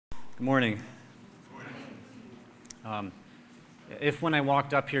Good morning. If when I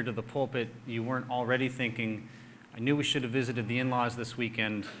walked up here to the pulpit, you weren't already thinking, I knew we should have visited the in-laws this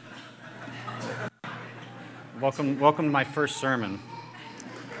weekend. Welcome to my first sermon.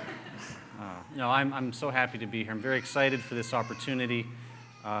 I'm so happy to be here. I'm very excited for this opportunity.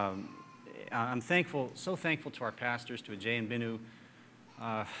 I'm so thankful to our pastors, to Ajay and Binu,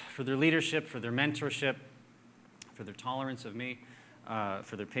 for their leadership, for their mentorship, for their tolerance of me,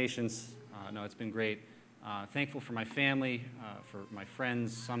 for their patience. It's been great. Thankful for my family, for my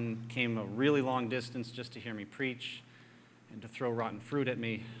friends. Some came a really long distance just to hear me preach and to throw rotten fruit at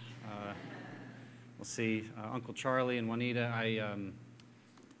me. We'll see. Uncle Charlie and Juanita, I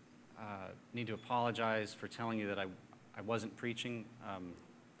need to apologize for telling you that I wasn't preaching.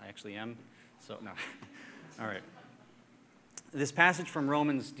 I actually am. So, no. All right. This passage from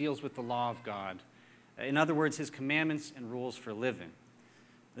Romans deals with the law of God. In other words, his commandments and rules for living.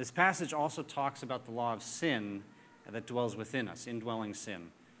 This passage also talks about the law of sin that dwells within us, indwelling sin.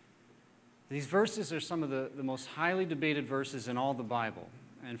 These verses are some of the most highly debated verses in all the Bible.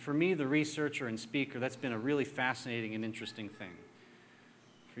 And for me, the researcher and speaker, that's been a really fascinating and interesting thing.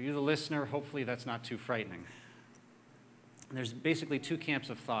 For you, the listener, hopefully that's not too frightening. There's basically two camps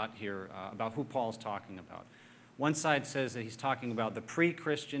of thought here about who Paul's talking about. One side says that he's talking about the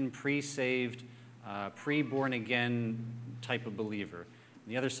pre-Christian, pre-saved, pre-born-again type of believer.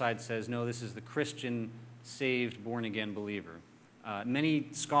 The other side says, no, this is the Christian, saved, born-again believer. Many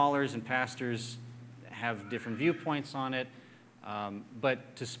scholars and pastors have different viewpoints on it,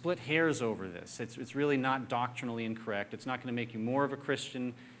 but to split hairs over this, it's really not doctrinally incorrect. It's not going to make you more of a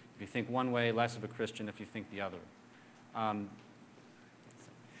Christian if you think one way, less of a Christian if you think the other.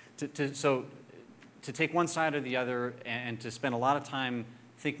 So to take one side or the other and to spend a lot of time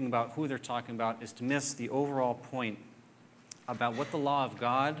thinking about who they're talking about is to miss the overall point about what the law of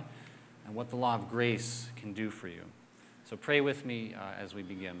God and what the law of grace can do for you. So pray with me as we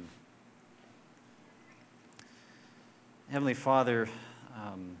begin. Heavenly Father,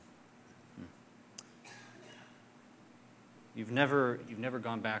 you've never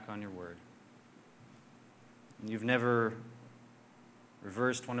gone back on your word. You've never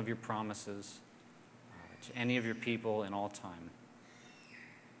reversed one of your promises to any of your people in all time.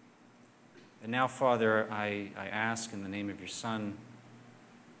 And now, Father, I ask in the name of your Son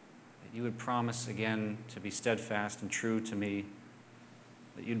that you would promise again to be steadfast and true to me,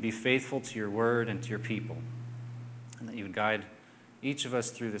 that you'd be faithful to your word and to your people, and that you would guide each of us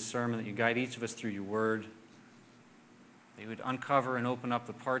through this sermon, that you guide each of us through your word, that you would uncover and open up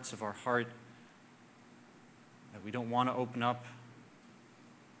the parts of our heart that we don't want to open up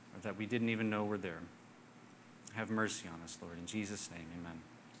or that we didn't even know were there. Have mercy on us, Lord. In Jesus' name, amen.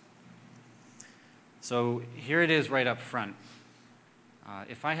 So here it is right up front.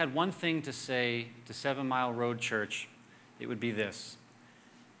 If I had one thing to say to 7 Mile Road Church, it would be this.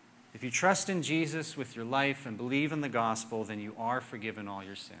 If you trust in Jesus with your life and believe in the gospel, then you are forgiven all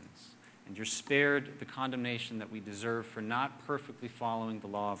your sins. And you're spared the condemnation that we deserve for not perfectly following the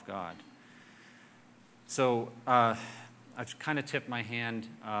law of God. So I've kind of tipped my hand.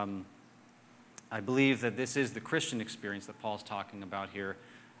 I believe that this is the Christian experience that Paul's talking about here.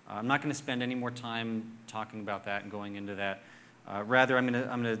 I'm not going to spend any more time talking about that and going into that. Rather, I'm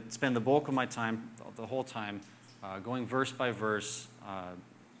going to spend the bulk of my time, the whole time, going verse by verse,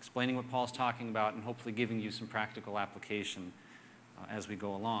 explaining what Paul's talking about, and hopefully giving you some practical application as we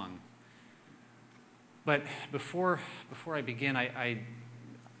go along. But before I begin, I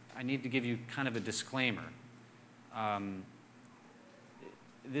need to give you kind of a disclaimer.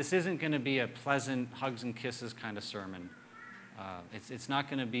 This isn't going to be a pleasant hugs and kisses kind of sermon. It's not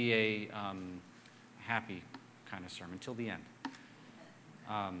going to be a happy kind of sermon till the end.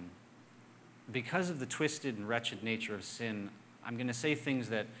 Because of the twisted and wretched nature of sin, I'm going to say things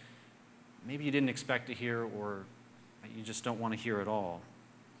that maybe you didn't expect to hear or that you just don't want to hear at all.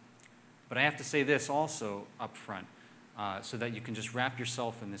 But I have to say this also up front so that you can just wrap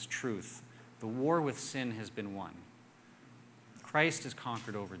yourself in this truth. The war with sin has been won. Christ has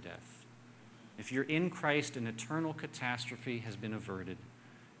conquered over death. If you're in Christ, an eternal catastrophe has been averted.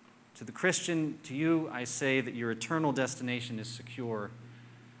 To the Christian, to you, I say that your eternal destination is secure.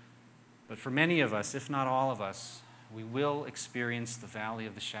 But for many of us, if not all of us, we will experience the valley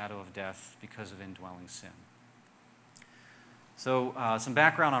of the shadow of death because of indwelling sin. So some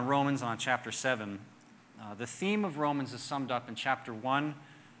background on Romans on chapter 7. The theme of Romans is summed up in chapter 1,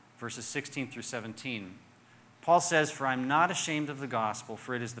 verses 16 through 17. Paul says, "For I am not ashamed of the gospel,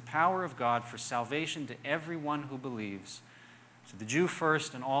 for it is the power of God for salvation to everyone who believes, to the Jew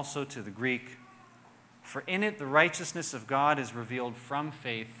first and also to the Greek. For in it the righteousness of God is revealed from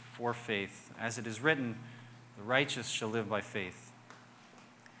faith for faith. As it is written, the righteous shall live by faith.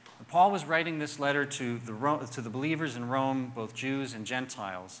 And Paul was writing this letter to the believers in Rome, both Jews and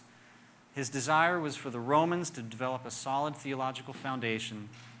Gentiles. His desire was for the Romans to develop a solid theological foundation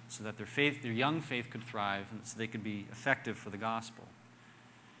so that their young faith could thrive and so they could be effective for the gospel.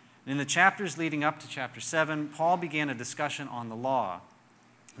 And in the chapters leading up to chapter 7, Paul began a discussion on the law.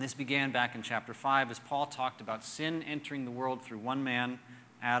 And this began back in chapter 5 as Paul talked about sin entering the world through one man,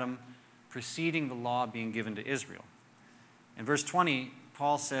 Adam, preceding the law being given to Israel. In verse 20,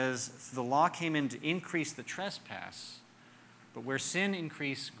 Paul says, "The law came in to increase the trespass, but where sin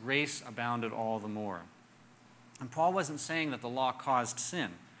increased, grace abounded all the more." And Paul wasn't saying that the law caused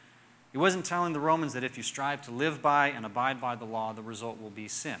sin. He wasn't telling the Romans that if you strive to live by and abide by the law, the result will be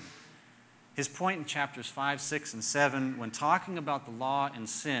sin. His point in chapters 5, 6, and 7, when talking about the law and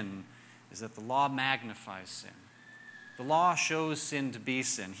sin, is that the law magnifies sin. The law shows sin to be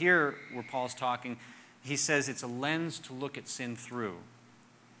sin. Here, where Paul's talking, he says it's a lens to look at sin through.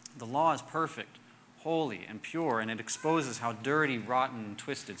 The law is perfect, holy, and pure, and it exposes how dirty, rotten, and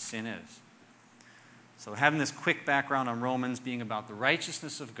twisted sin is. So having this quick background on Romans being about the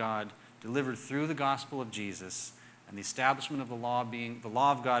righteousness of God delivered through the gospel of Jesus and the establishment of the law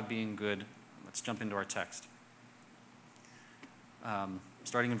of God being good, let's jump into our text.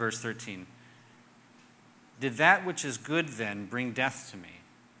 Starting in verse 13. "Did that which is good then bring death to me?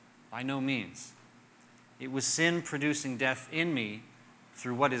 By no means. It was sin producing death in me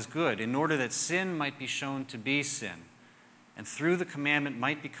through what is good, in order that sin might be shown to be sin, and through the commandment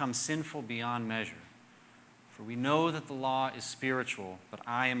might become sinful beyond measure. For we know that the law is spiritual, but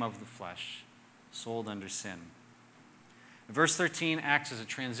I am of the flesh, sold under sin." Verse 13 acts as a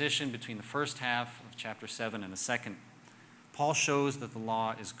transition between the first half of chapter 7 and the second. Paul shows that the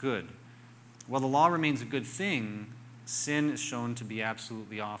law is good. While the law remains a good thing, sin is shown to be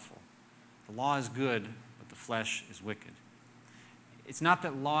absolutely awful. The law is good, but the flesh is wicked. It's not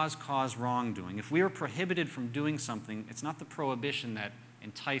that laws cause wrongdoing. If we are prohibited from doing something, it's not the prohibition that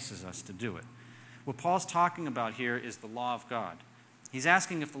entices us to do it. What Paul's talking about here is the law of God. He's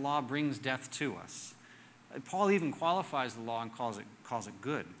asking if the law brings death to us. Paul even qualifies the law and calls it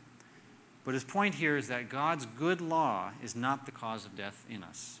good. But his point here is that God's good law is not the cause of death in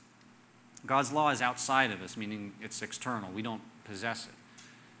us. God's law is outside of us, meaning it's external. We don't possess it.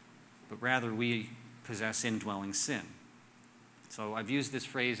 But rather, we possess indwelling sin. So I've used this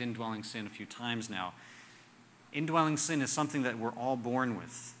phrase, indwelling sin, a few times now. Indwelling sin is something that we're all born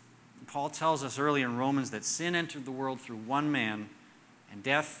with. Paul tells us earlier in Romans that sin entered the world through one man, and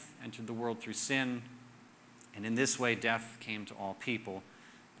death entered the world through sin. And in this way, death came to all people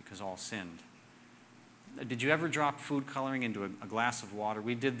because all sinned. Did you ever drop food coloring into a glass of water?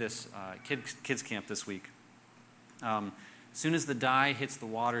 We did this kids camp this week. As soon as the dye hits the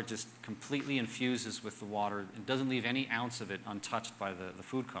water, it just completely infuses with the water. It doesn't leave any ounce of it untouched by the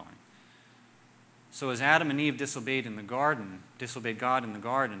food coloring. So as Adam and Eve disobeyed God in the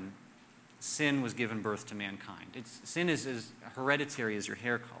garden, sin was given birth to mankind. Sin is as hereditary as your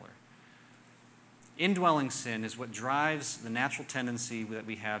hair color. Indwelling sin is what drives the natural tendency that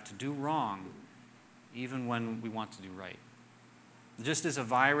we have to do wrong even when we want to do right. Just as a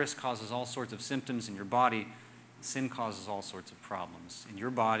virus causes all sorts of symptoms in your body, sin causes all sorts of problems in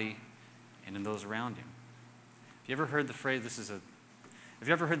your body and in those around you. Have you ever heard the phrase,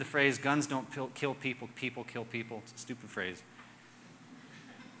 guns don't kill people, people kill people? It's a stupid phrase.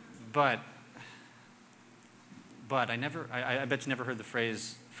 But I bet you never heard the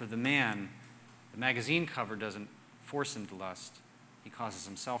phrase, for the man, the magazine cover doesn't force him to lust, he causes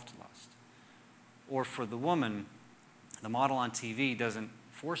himself to lust. Or for the woman, the model on TV doesn't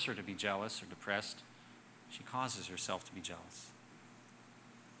force her to be jealous or depressed, she causes herself to be jealous.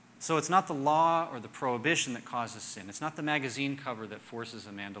 So it's not the law or the prohibition that causes sin. It's not the magazine cover that forces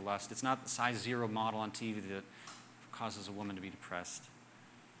a man to lust. It's not the size 0 model on TV that causes a woman to be depressed.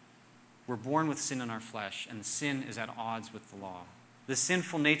 We're born with sin in our flesh, and sin is at odds with the law. The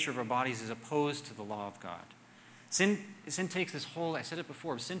sinful nature of our bodies is opposed to the law of God. Sin takes this whole, I said it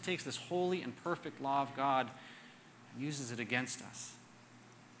before, sin takes this holy and perfect law of God and uses it against us.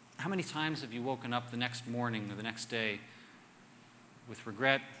 How many times have you woken up the next morning or the next day with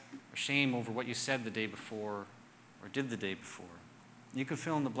regret or shame over what you said the day before or did the day before? You can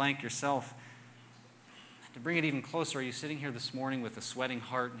fill in the blank yourself. To bring it even closer, are you sitting here this morning with a sweating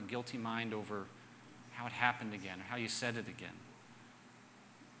heart and guilty mind over how it happened again or how you said it again?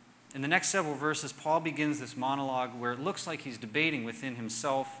 In the next several verses, Paul begins this monologue where it looks like he's debating within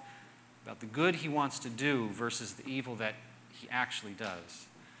himself about the good he wants to do versus the evil that he actually does.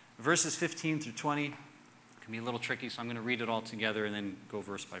 Verses 15 through 20, It can be a little tricky, so I'm going to read it all together and then go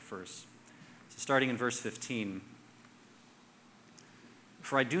verse by verse. So starting in verse 15.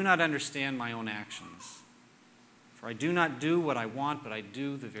 For I do not understand my own actions. For I do not do what I want, but I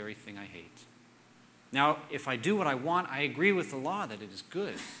do the very thing I hate. Now, if I do what I want, I agree with the law that it is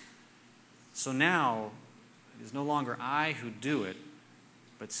good. So now, it is no longer I who do it,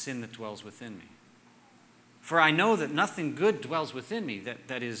 but sin that dwells within me. For I know that nothing good dwells within me,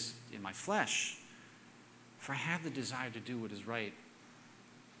 that is, in my flesh. For I have the desire to do what is right,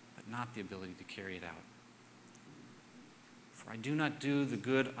 but not the ability to carry it out. For I do not do the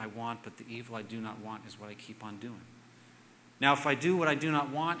good I want, but the evil I do not want is what I keep on doing. Now, if I do what I do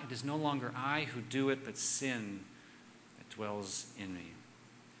not want, it is no longer I who do it, but sin that dwells in me.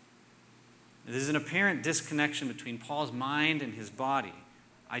 There's an apparent disconnection between Paul's mind and his body.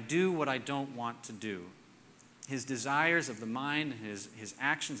 I do what I don't want to do. His desires of the mind and his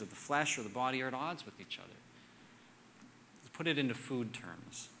actions of the flesh or the body are at odds with each other. Let's put it into food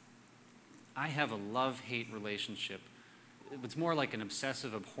terms. I have a love-hate relationship. It's more like an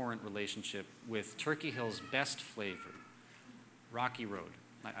obsessive, abhorrent relationship with Turkey Hill's best flavor, Rocky Road.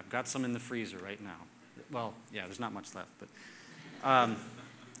 I've got some in the freezer right now. Well, yeah, there's not much left, but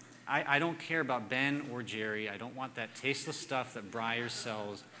I don't care about Ben or Jerry. I don't want that tasteless stuff that Breyers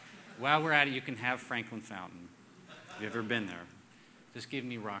sells. While we're at it, you can have Franklin Fountain. Have you ever been there? Just give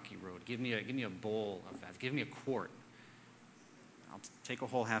me Rocky Road. Give me a bowl of that. Give me a quart. I'll take a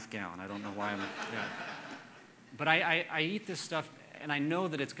whole half gallon. I don't know why I'm... Yeah. But I eat this stuff, and I know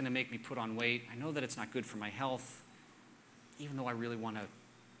that it's going to make me put on weight. I know that it's not good for my health, even though I really want to,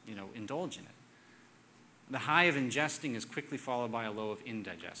 indulge in it. The high of ingesting is quickly followed by a low of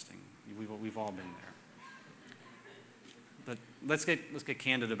indigesting. We've all been there. But let's get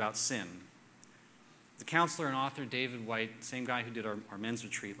candid about sin. The counselor and author David White, same guy who did our men's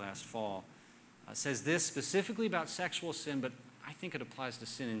retreat last fall, says this specifically about sexual sin, but I think it applies to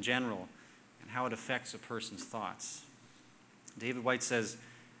sin in general and how it affects a person's thoughts. David White says,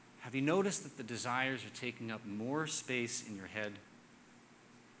 have you noticed that the desires are taking up more space in your head?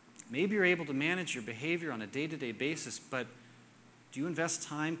 Maybe you're able to manage your behavior on a day-to-day basis, but do you invest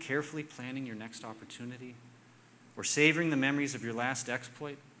time carefully planning your next opportunity or savoring the memories of your last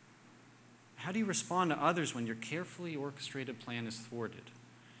exploit? How do you respond to others when your carefully orchestrated plan is thwarted?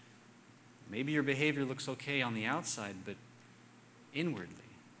 Maybe your behavior looks okay on the outside, but inwardly,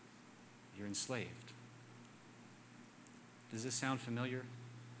 you're enslaved. Does this sound familiar?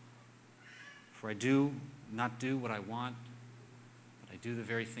 For I do not do what I want, but I do the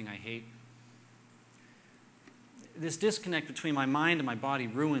very thing I hate. This disconnect between my mind and my body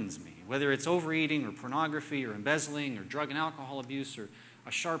ruins me, whether it's overeating or pornography or embezzling or drug and alcohol abuse or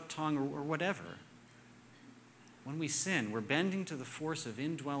a sharp tongue or whatever. When we sin, we're bending to the force of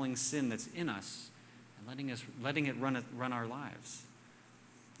indwelling sin that's in us and letting it run our lives.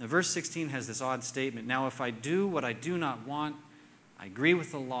 Now, verse 16 has this odd statement. Now, if I do what I do not want, I agree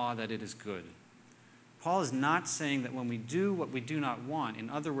with the law that it is good. Paul is not saying that when we do what we do not want, in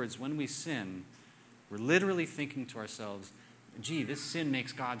other words, when we sin, we're literally thinking to ourselves, gee, this sin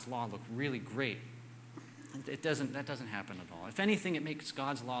makes God's law look really great. That doesn't happen at all. If anything, it makes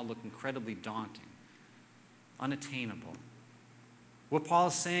God's law look incredibly daunting, unattainable. What Paul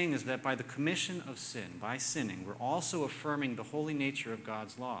is saying is that by the commission of sin, by sinning, we're also affirming the holy nature of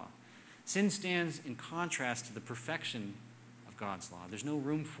God's law. Sin stands in contrast to the perfection of God's law. There's no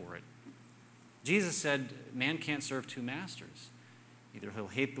room for it. Jesus said, man can't serve two masters. Either he'll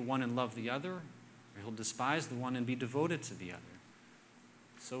hate the one and love the other, or he'll despise the one and be devoted to the other.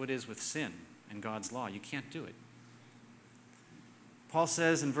 So it is with sin and God's law. You can't do it. Paul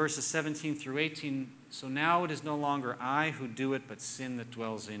says in verses 17 through 18, so now it is no longer I who do it, but sin that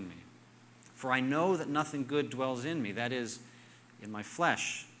dwells in me. For I know that nothing good dwells in me, that is, in my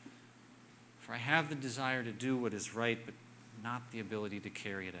flesh. For I have the desire to do what is right, but not the ability to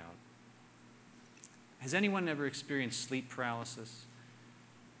carry it out. Has anyone ever experienced sleep paralysis?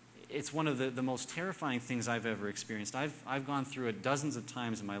 It's one of the most terrifying things I've ever experienced. I've gone through it dozens of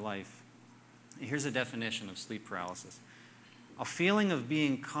times in my life. Here's a definition of sleep paralysis. A feeling of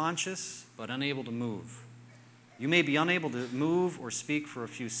being conscious but unable to move. You may be unable to move or speak for a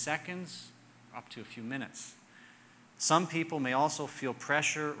few seconds, up to a few minutes. Some people may also feel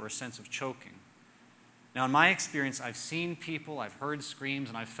pressure or a sense of choking. Now, in my experience, I've seen people, I've heard screams,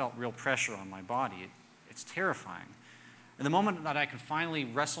 and I've felt real pressure on my body. It's terrifying. And the moment that I can finally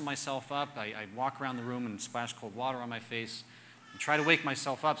wrestle myself up, I walk around the room and splash cold water on my face and try to wake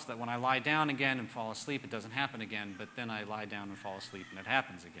myself up so that when I lie down again and fall asleep, it doesn't happen again, but then I lie down and fall asleep and it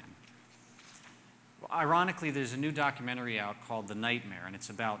happens again. Well, ironically, there's a new documentary out called The Nightmare, and it's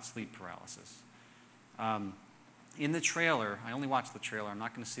about sleep paralysis. In the trailer, I only watched the trailer. I'm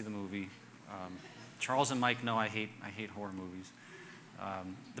not going to see the movie. Charles and Mike know I hate horror movies.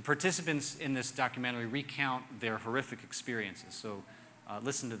 The participants in this documentary recount their horrific experiences. So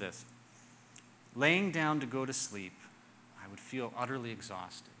listen to this. Laying down to go to sleep, I would feel utterly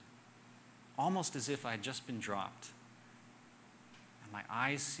exhausted, almost as if I had just been dropped, and my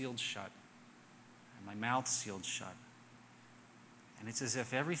eyes sealed shut, and my mouth sealed shut. And it's as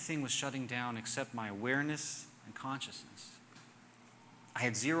if everything was shutting down except my awareness and consciousness. I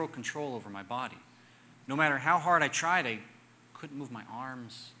had zero control over my body. No matter how hard I tried, I couldn't move my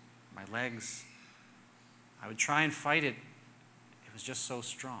arms, my legs. I would try and fight it. It was just so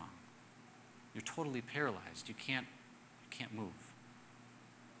strong. You're totally paralyzed. You can't move.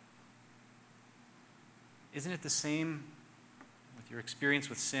 Isn't it the same with your experience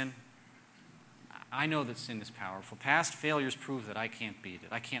with sin? I know that sin is powerful. Past failures prove that I can't beat it.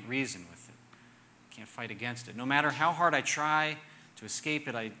 I can't reason with it. I can't fight against it. No matter how hard I try to escape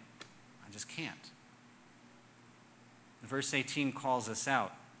it, I just can't. Verse 18 calls us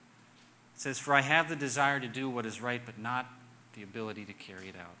out. It says, "For I have the desire to do what is right, but not the ability to carry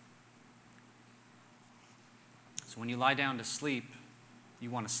it out." So when you lie down to sleep,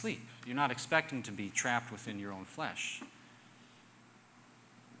 you want to sleep. You're not expecting to be trapped within your own flesh.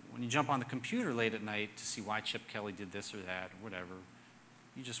 When you jump on the computer late at night to see why Chip Kelly did this or that or whatever,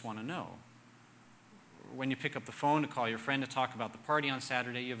 you just want to know. When you pick up the phone to call your friend to talk about the party on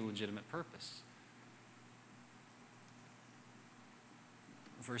Saturday, you have a legitimate purpose.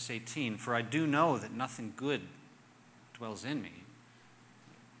 Verse 18, "For I do know that nothing good dwells in me,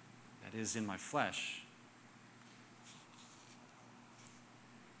 that is, in my flesh."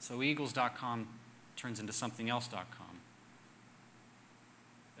 So eagles.com turns into somethingelse.com.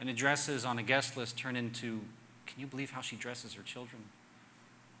 And addresses on a guest list turn into, "Can you believe how she dresses her children?"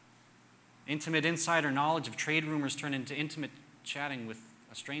 Intimate insider knowledge of trade rumors turn into intimate chatting with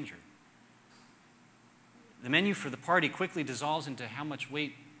a stranger. The menu for the party quickly dissolves into how much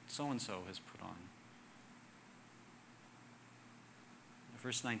weight so-and-so has put on.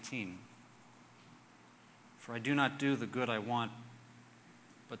 Verse 19, "For I do not do the good I want,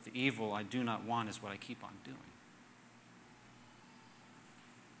 but the evil I do not want is what I keep on doing."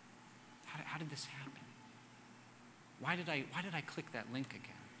 How did this happen? Why did I click that link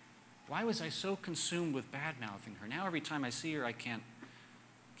again? Why was I so consumed with bad-mouthing her? Now every time I see her, I can't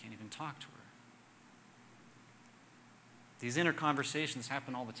even talk to her. These inner conversations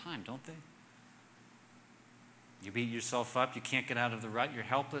happen all the time, don't they? You beat yourself up, you can't get out of the rut, you're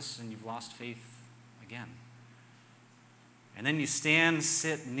helpless, and you've lost faith again. And then you stand,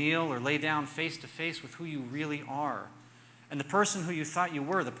 sit, kneel, or lay down face to face with who you really are. And the person who you thought you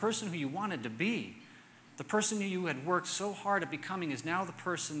were, the person who you wanted to be, the person who you had worked so hard at becoming is now the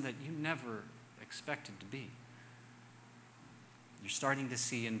person that you never expected to be. You're starting to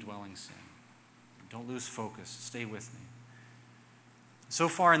see indwelling sin. Don't lose focus. Stay with me. So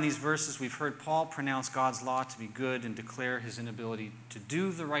far in these verses, we've heard Paul pronounce God's law to be good and declare his inability to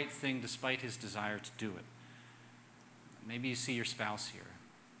do the right thing despite his desire to do it. Maybe you see your spouse here.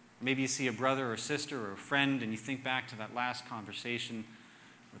 Maybe you see a brother or sister or a friend, and you think back to that last conversation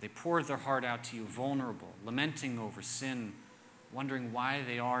where they poured their heart out to you, vulnerable, lamenting over sin, wondering why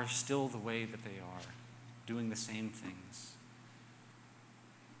they are still the way that they are, doing the same things.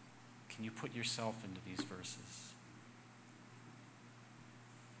 Can you put yourself into these verses?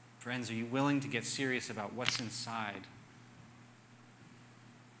 Friends, are you willing to get serious about what's inside?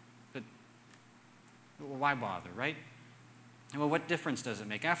 But why bother, right? Well, what difference does it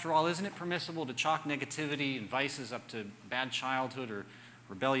make? After all, isn't it permissible to chalk negativity and vices up to bad childhood or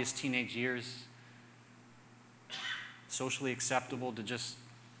rebellious teenage years? Socially acceptable to just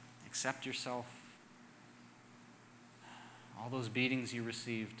accept yourself? All those beatings you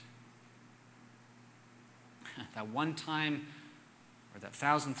received? That one time or that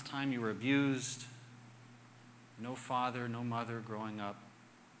 1,000th time you were abused? No father, no mother growing up?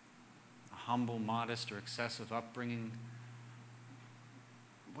 A humble, modest, or excessive upbringing?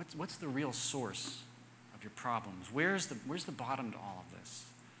 What's the real source of your problems? Where's the bottom to all of this?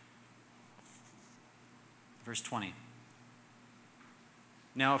 Verse 20.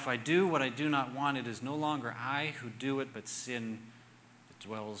 "Now if I do what I do not want, it is no longer I who do it, but sin that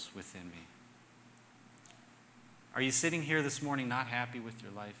dwells within me." Are you sitting here this morning not happy with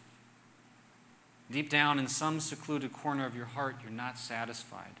your life? Deep down in some secluded corner of your heart, you're not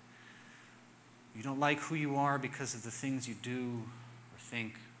satisfied. You don't like who you are because of the things you do or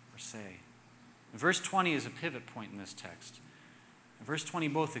think or say. Verse 20 is a pivot point in this text. Verse 20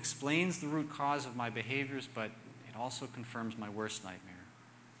 both explains the root cause of my behaviors, but it also confirms my worst nightmare.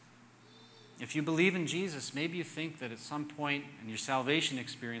 If you believe in Jesus, maybe you think that at some point in your salvation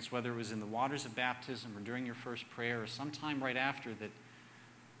experience, whether it was in the waters of baptism or during your first prayer or sometime right after, that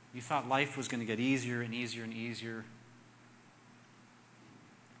you thought life was going to get easier and easier and easier.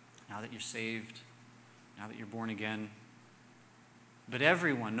 Now that you're saved, now that you're born again. But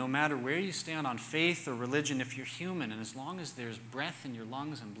everyone, no matter where you stand on faith or religion, if you're human, and as long as there's breath in your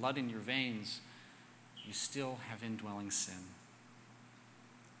lungs and blood in your veins, you still have indwelling sin.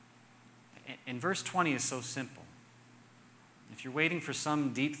 And verse 20 is so simple. If you're waiting for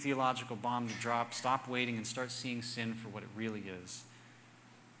some deep theological bomb to drop, stop waiting and start seeing sin for what it really is.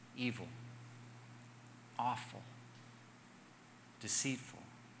 Evil, awful, deceitful.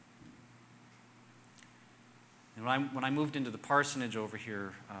 And when I moved into the parsonage over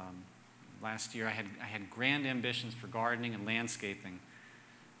here last year, I had grand ambitions for gardening and landscaping.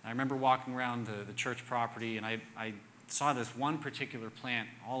 I remember walking around the church property, and I saw this one particular plant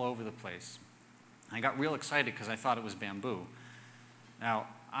all over the place. I got real excited because I thought it was bamboo. Now,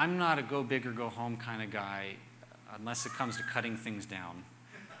 I'm not a go big or go home kind of guy unless it comes to cutting things down.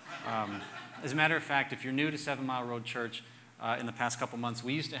 As a matter of fact, if you're new to 7 Mile Road Church, in the past couple months,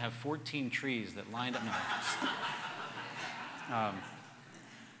 we used to have 14 trees that lined up.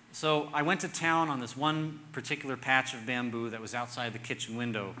 So I went to town on this one particular patch of bamboo that was outside the kitchen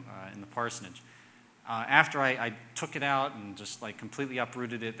window in the parsonage. After I took it out and just like completely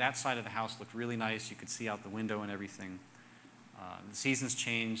uprooted it, that side of the house looked really nice. You could see out the window and everything. The seasons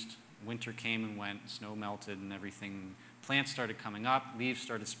changed. Winter came and went. Snow melted and everything. Plants started coming up. Leaves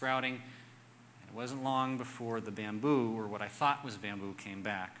started sprouting. And it wasn't long before the bamboo, or what I thought was bamboo, came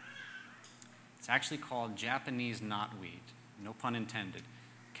back. It's actually called Japanese knotweed. No pun intended.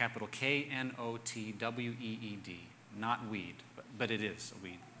 Capital Knotweed. Knotweed. But it is a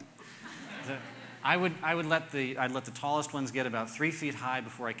weed. I'd let the tallest ones get about 3 feet high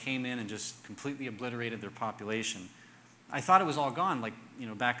before I came in and just completely obliterated their population. I thought it was all gone, like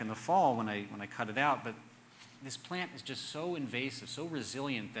back in the fall when I cut it out. But this plant is just so invasive, so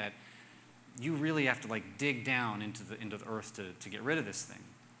resilient that you really have to like dig down into the earth to get rid of this thing.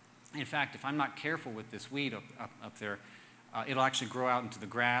 In fact, if I'm not careful with this weed up there, it'll actually grow out into the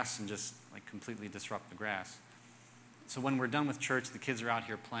grass and just like completely disrupt the grass. So when we're done with church, the kids are out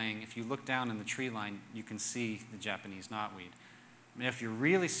here playing. If you look down in the tree line, you can see the Japanese knotweed. I mean, if you're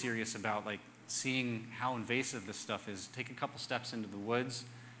really serious about like seeing how invasive this stuff is, take a couple steps into the woods.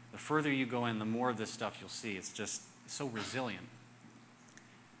 The further you go in, the more of this stuff you'll see. It's just so resilient.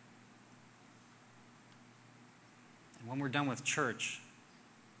 And when we're done with church,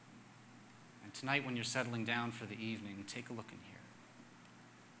 and tonight when you're settling down for the evening, take a look in here.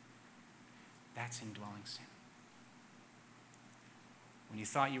 That's indwelling sin. When you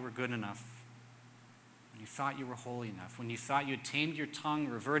thought you were good enough, when you thought you were holy enough, when you thought you had tamed your tongue,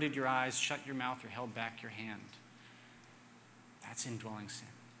 reverted your eyes, shut your mouth, or held back your hand, that's indwelling sin.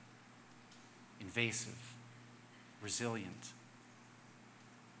 Invasive, resilient.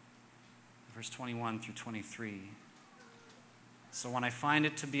 Verse 21 through 23. So when I find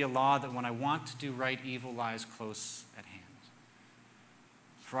it to be a law that when I want to do right, evil lies close at hand.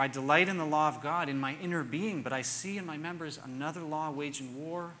 For I delight in the law of God in my inner being, but I see in my members another law waging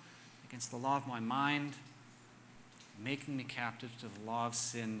war against the law of my mind, making me captive to the law of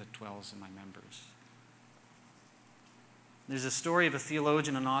sin that dwells in my members. There's a story of a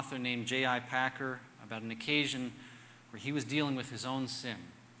theologian and author named J.I. Packer about an occasion where he was dealing with his own sin.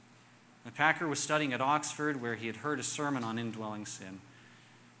 Now, Packer was studying at Oxford, where he had heard a sermon on indwelling sin.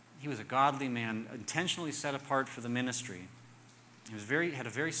 He was a godly man, intentionally set apart for the ministry. He had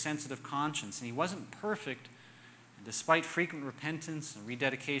a very sensitive conscience, and he wasn't perfect. And despite frequent repentance and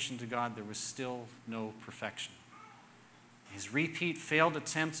rededication to God, there was still no perfection. His repeat failed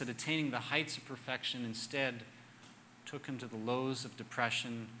attempts at attaining the heights of perfection instead took him to the lows of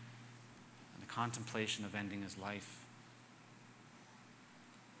depression and the contemplation of ending his life.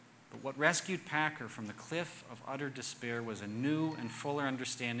 But what rescued Packer from the cliff of utter despair was a new and fuller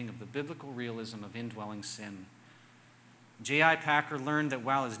understanding of the biblical realism of indwelling sin. J.I. Packer learned that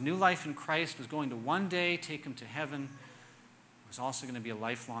while his new life in Christ was going to one day take him to heaven, it was also going to be a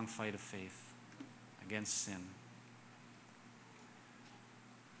lifelong fight of faith against sin.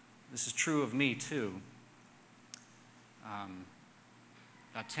 This is true of me, too.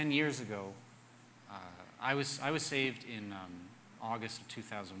 About 10 years ago, I was saved in August of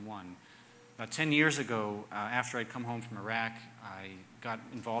 2001. About 10 years ago, after I'd come home from Iraq, I got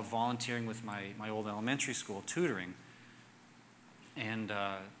involved volunteering with my old elementary school, tutoring. And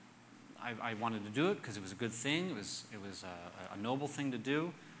I wanted to do it because it was a good thing. It was a noble thing to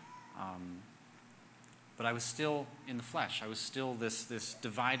do. But I was still in the flesh. I was still this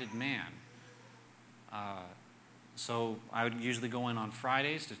divided man. So I would usually go in on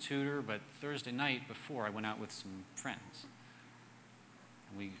Fridays to tutor, but Thursday night before I went out with some friends.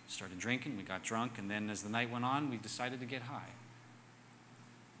 And we started drinking, we got drunk, and then as the night went on, we decided to get high.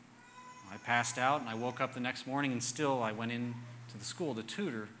 I passed out, and I woke up the next morning, and still I went in to the school to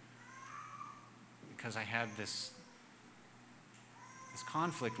tutor because I had this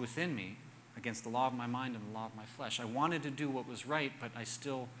conflict within me against the law of my mind and the law of my flesh. I wanted to do what was right, but I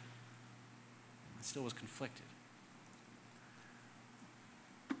still was conflicted.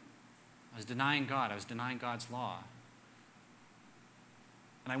 I was denying God. I was denying God's law.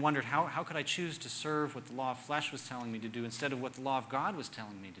 And I wondered, how could I choose to serve what the law of flesh was telling me to do instead of what the law of God was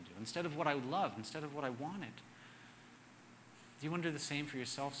telling me to do, instead of what I loved, instead of what I wanted? Do you wonder the same for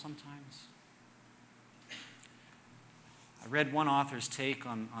yourself sometimes? I read one author's take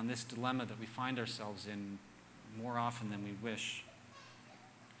on this dilemma that we find ourselves in more often than we wish.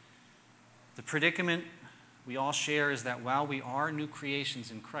 The predicament we all share is that while we are new creations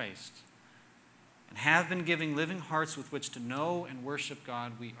in Christ and have been given living hearts with which to know and worship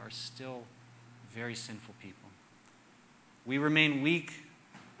God, we are still very sinful people. We remain weak,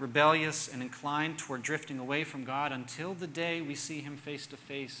 rebellious, and inclined toward drifting away from God until the day we see Him face to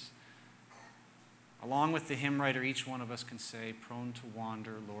face. Along with the hymn writer, each one of us can say, prone to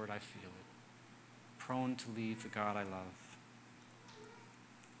wander, Lord, I feel it. Prone to leave the God I love.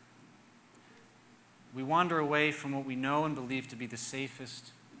 We wander away from what we know and believe to be the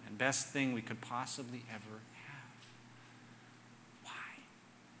safest and best thing we could possibly ever have. Why?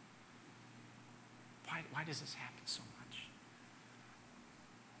 Why does this happen so much?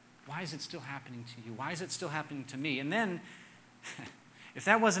 Why is it still happening to you? Why is it still happening to me? And then, if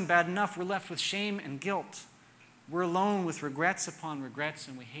that wasn't bad enough, we're left with shame and guilt. We're alone with regrets upon regrets,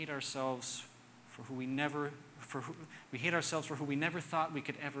 and we hate ourselves for who we never thought we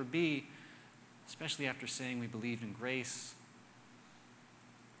could ever be, especially after saying we believed in grace.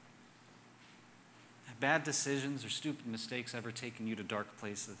 Have bad decisions or stupid mistakes ever taken you to dark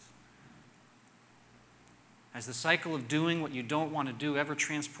places? Has the cycle of doing what you don't want to do ever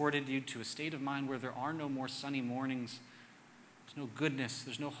transported you to a state of mind where there are no more sunny mornings? There's no goodness,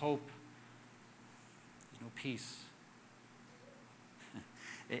 there's no hope, there's no peace.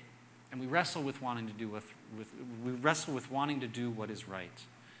 And we wrestle with wanting to do what is right.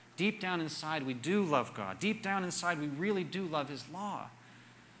 Deep down inside, we do love God. Deep down inside, we really do love His law.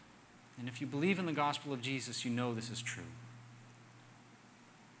 And if you believe in the gospel of Jesus, you know this is true.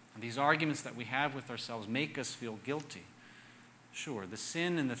 And these arguments that we have with ourselves make us feel guilty. Sure, the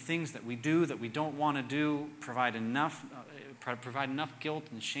sin and the things that we do that we don't want to do provide enough guilt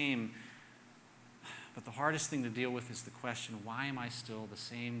and shame. But the hardest thing to deal with is the question, why am I still the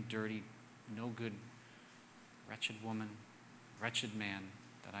same dirty, no good, wretched woman, wretched man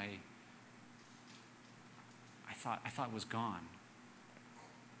that I thought was gone?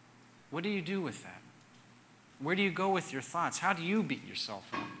 What do you do with that? Where do you go with your thoughts? How do you beat yourself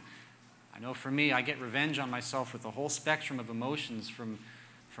up? I know for me, I get revenge on myself with a whole spectrum of emotions from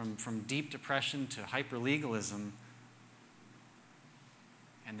deep depression to hyper-legalism.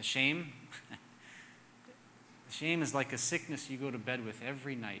 And the shame? The shame is like a sickness you go to bed with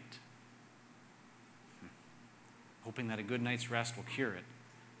every night, hoping that a good night's rest will cure it,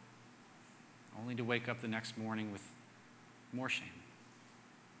 only to wake up the next morning with more shame.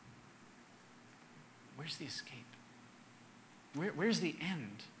 Where's the escape? Where's the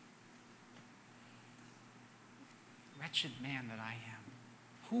end? Wretched man that I am,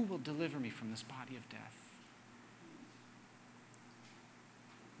 who will deliver me from this body of death?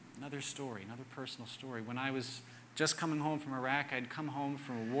 Another story, another personal story. When I was just coming home from Iraq, I'd come home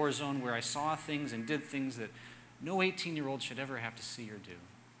from a war zone where I saw things and did things that no 18-year-old should ever have to see or do.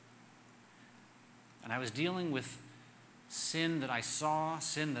 And I was dealing with sin that I saw,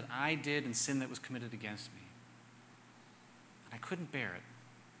 sin that I did, and sin that was committed against me. And I couldn't bear it.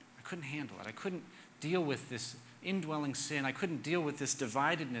 I couldn't handle it. I couldn't deal with this indwelling sin. I couldn't deal with this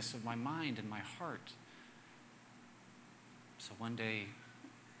dividedness of my mind and my heart. So one day,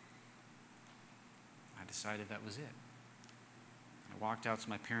 I decided that was it. I walked out to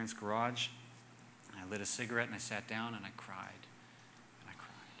my parents' garage, and I lit a cigarette, and I sat down, and I cried. And I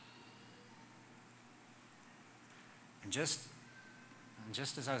cried. And just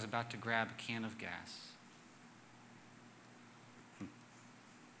as I was about to grab a can of gas,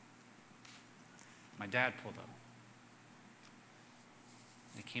 my dad pulled up.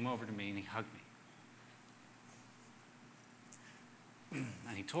 And he came over to me and he hugged me.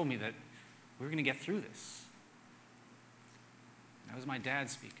 And he told me that we were going to get through this. That was my dad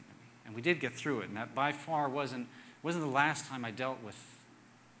speaking to me. And we did get through it. And that by far wasn't the last time I dealt with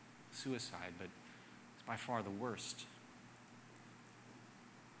suicide, but is by far the worst.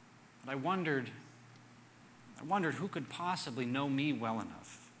 But I wondered who could possibly know me well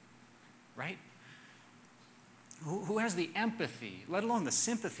enough, right? Who has the empathy, let alone the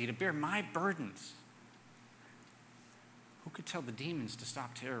sympathy, to bear my burdens? Who could tell the demons to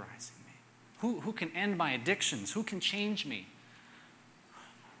stop terrorizing me? Who can end my addictions? Who can change me?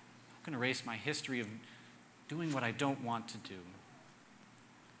 Who can erase my history of doing what I don't want to do?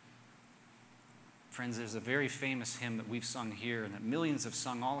 Friends, there's a very famous hymn that we've sung here and that millions have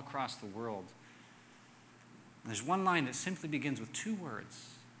sung all across the world. There's one line that simply begins with two words: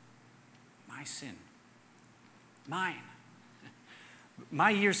 my sin. Mine. My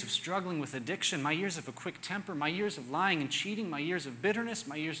years of struggling with addiction, my years of a quick temper, my years of lying and cheating, my years of bitterness,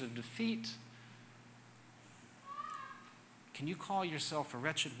 my years of defeat. Can you call yourself a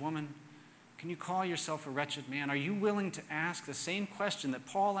wretched woman? Can you call yourself a wretched man? Are you willing to ask the same question that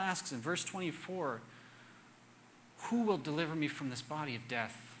Paul asks in verse 24? Who will deliver me from this body of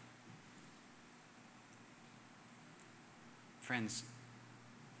death? Friends,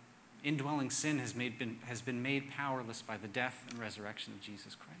 indwelling sin has been made powerless by the death and resurrection of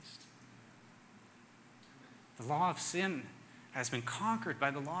Jesus Christ. The law of sin has been conquered by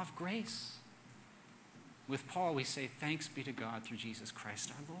the law of grace. With Paul, we say, thanks be to God through Jesus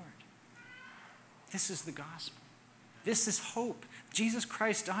Christ our Lord. This is the gospel. This is hope. Jesus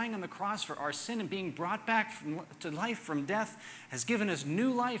Christ dying on the cross for our sin and being brought back to life from death has given us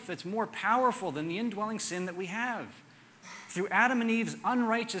new life that's more powerful than the indwelling sin that we have. Through Adam and Eve's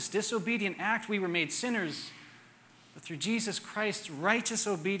unrighteous, disobedient act, we were made sinners. But through Jesus Christ's righteous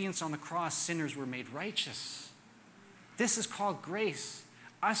obedience on the cross, sinners were made righteous. This is called grace,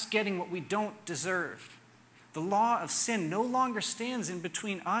 us getting what we don't deserve. The law of sin no longer stands in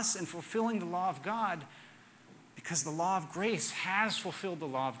between us and fulfilling the law of God, because the law of grace has fulfilled the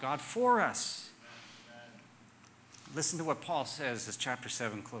law of God for us. Listen to what Paul says as chapter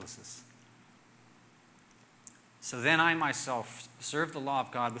 7 closes. So then I myself serve the law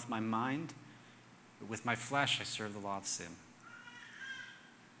of God with my mind, but with my flesh I serve the law of sin.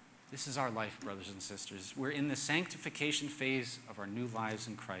 This is our life, brothers and sisters. We're in the sanctification phase of our new lives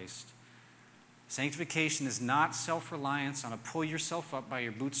in Christ. Sanctification is not self-reliance on a pull yourself up by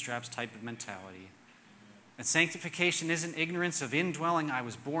your bootstraps type of mentality. And sanctification isn't ignorance of indwelling, I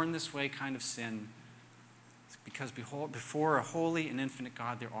was born this way kind of sin. It's because before a holy and infinite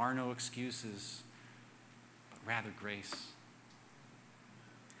God, there are no excuses, but rather grace.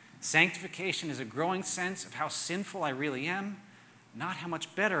 Sanctification is a growing sense of how sinful I really am, not how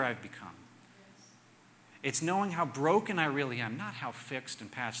much better I've become. It's knowing how broken I really am, not how fixed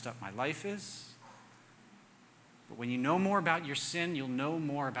and patched up my life is. But when you know more about your sin, you'll know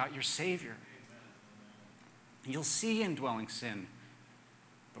more about your Savior. You'll see indwelling sin,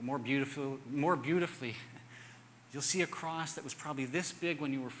 but more beautifully, you'll see a cross that was probably this big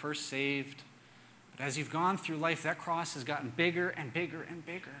when you were first saved. But as you've gone through life, that cross has gotten bigger and bigger and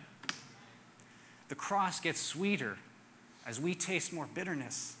bigger. The cross gets sweeter as we taste more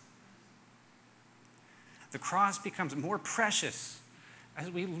bitterness. The cross becomes more precious as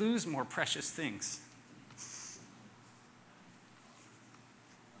we lose more precious things.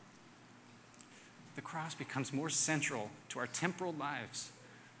 The cross becomes more central to our temporal lives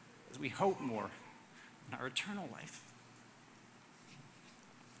as we hope more in our eternal life.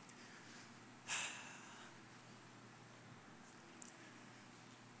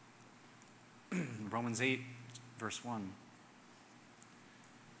 Romans 8, verse 1.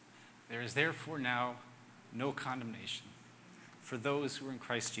 There is therefore now no condemnation for those who are in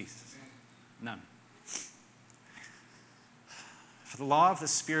Christ Jesus. None. For the law of the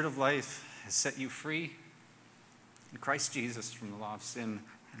Spirit of life has set you free in Christ Jesus from the law of sin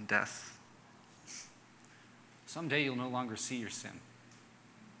and death. Someday you'll no longer see your sin,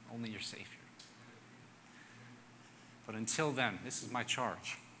 only your Savior. But until then, this is my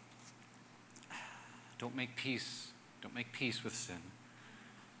charge. Don't make peace with sin.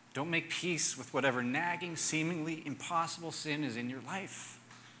 Don't make peace with whatever nagging, seemingly impossible sin is in your life.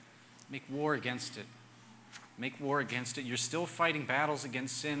 Make war against it. Make war against it. You're still fighting battles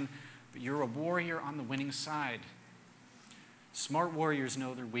against sin, but you're a warrior on the winning side. Smart warriors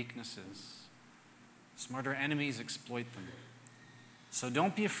know their weaknesses. Smarter enemies exploit them. So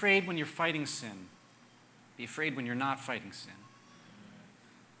don't be afraid when you're fighting sin. Be afraid when you're not fighting sin.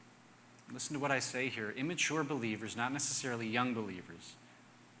 Listen to what I say here. Immature believers, not necessarily young believers,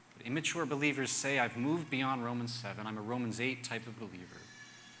 but immature believers say, I've moved beyond Romans 7. I'm a Romans 8 type of believer.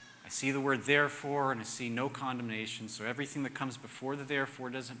 I see the word therefore, and I see no condemnation, so everything that comes before the therefore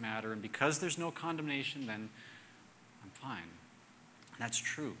doesn't matter, and because there's no condemnation, then I'm fine. That's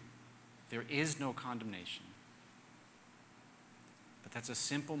true. There is no condemnation. But that's a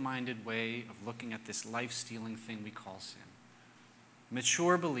simple-minded way of looking at this life-stealing thing we call sin.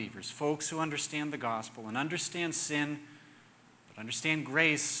 Mature believers, folks who understand the gospel and understand sin, but understand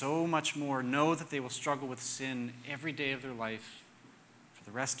grace so much more, know that they will struggle with sin every day of their life for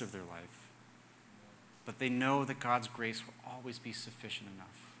the rest of their life. But they know that God's grace will always be sufficient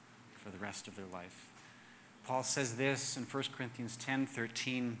enough for the rest of their life. Paul says this in 1 Corinthians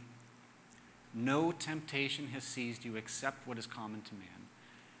 10:13, "No temptation has seized you except what is common to man,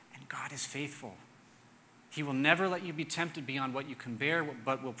 and God is faithful. He will never let you be tempted beyond what you can bear,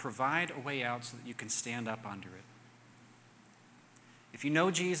 but will provide a way out so that you can stand up under it." If you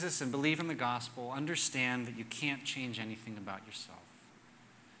know Jesus and believe in the gospel, understand that you can't change anything about yourself.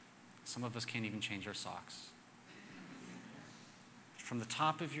 Some of us can't even change our socks. From the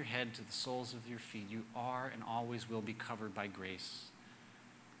top of your head to the soles of your feet, you are and always will be covered by grace.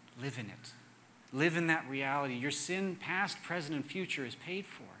 Live in it. Live in that reality. Your sin, past, present, and future, is paid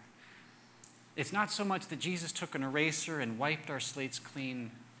for. It's not so much that Jesus took an eraser and wiped our slates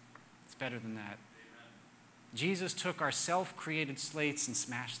clean. It's better than that. Jesus took our self-created slates and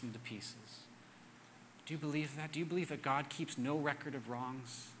smashed them to pieces. Do you believe that? Do you believe that God keeps no record of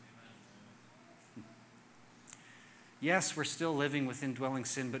wrongs? Yes, we're still living with indwelling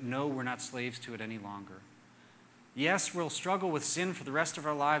sin, but no, we're not slaves to it any longer. Yes, we'll struggle with sin for the rest of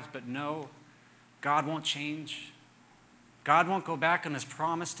our lives, but no, God won't change. God won't go back on his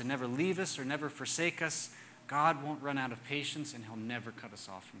promise to never leave us or never forsake us. God won't run out of patience, and he'll never cut us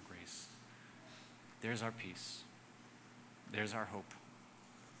off from grace. There's our peace. There's our hope.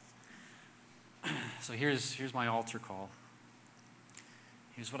 So here's my altar call.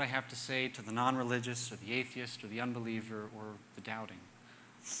 Here's what I have to say to the non-religious or the atheist or the unbeliever or the doubting.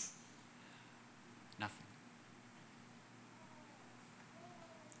 Nothing.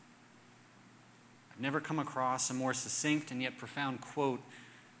 I've never come across a more succinct and yet profound quote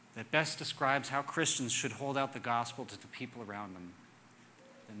that best describes how Christians should hold out the gospel to the people around them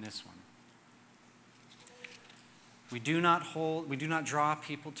than this one. We do not draw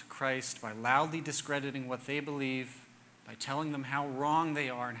people to Christ by loudly discrediting what they believe, by telling them how wrong they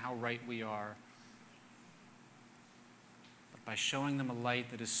are and how right we are, but by showing them a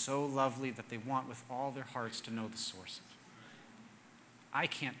light that is so lovely that they want with all their hearts to know the source of it. I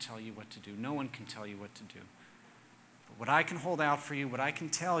can't tell you what to do. No one can tell you what to do. But what I can hold out for you, what I can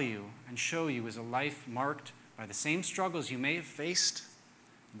tell you and show you is a life marked by the same struggles you may have faced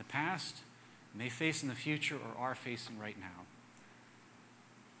in the past, may face in the future, or are facing right now.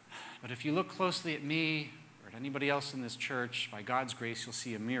 But if you look closely at me or at anybody else in this church, by God's grace, you'll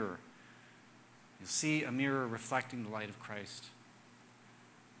see a mirror. You'll see a mirror reflecting the light of Christ.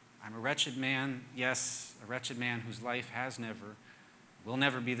 I'm a wretched man, yes, a wretched man whose life will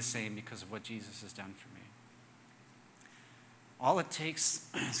never be the same because of what Jesus has done for me. All it takes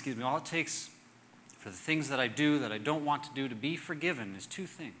for the things that I do that I don't want to do to be forgiven is two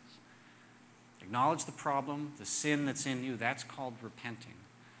things. Acknowledge the problem, the sin that's in you, that's called repenting.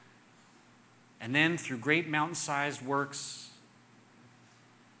 And then through great mountain-sized works,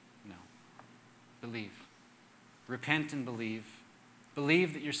 believe. Repent and believe.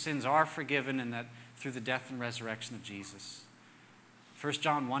 Believe that your sins are forgiven and that through the death and resurrection of Jesus. 1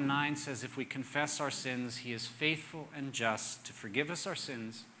 John 1:9 says, if we confess our sins, he is faithful and just to forgive us our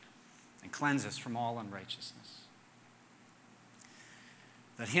sins and cleanse us from all unrighteousness.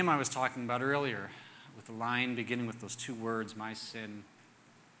 That hymn I was talking about earlier, with the line beginning with those two words, my sin.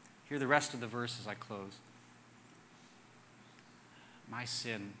 Hear the rest of the verse as I close. My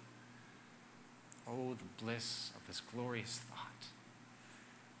sin. Oh, the bliss of this glorious thought.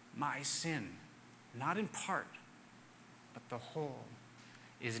 My sin, not in part, but the whole,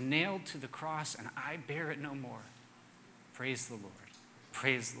 is nailed to the cross, and I bear it no more. Praise the Lord.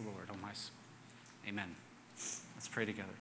 Praise the Lord, oh my soul. Amen. Let's pray together.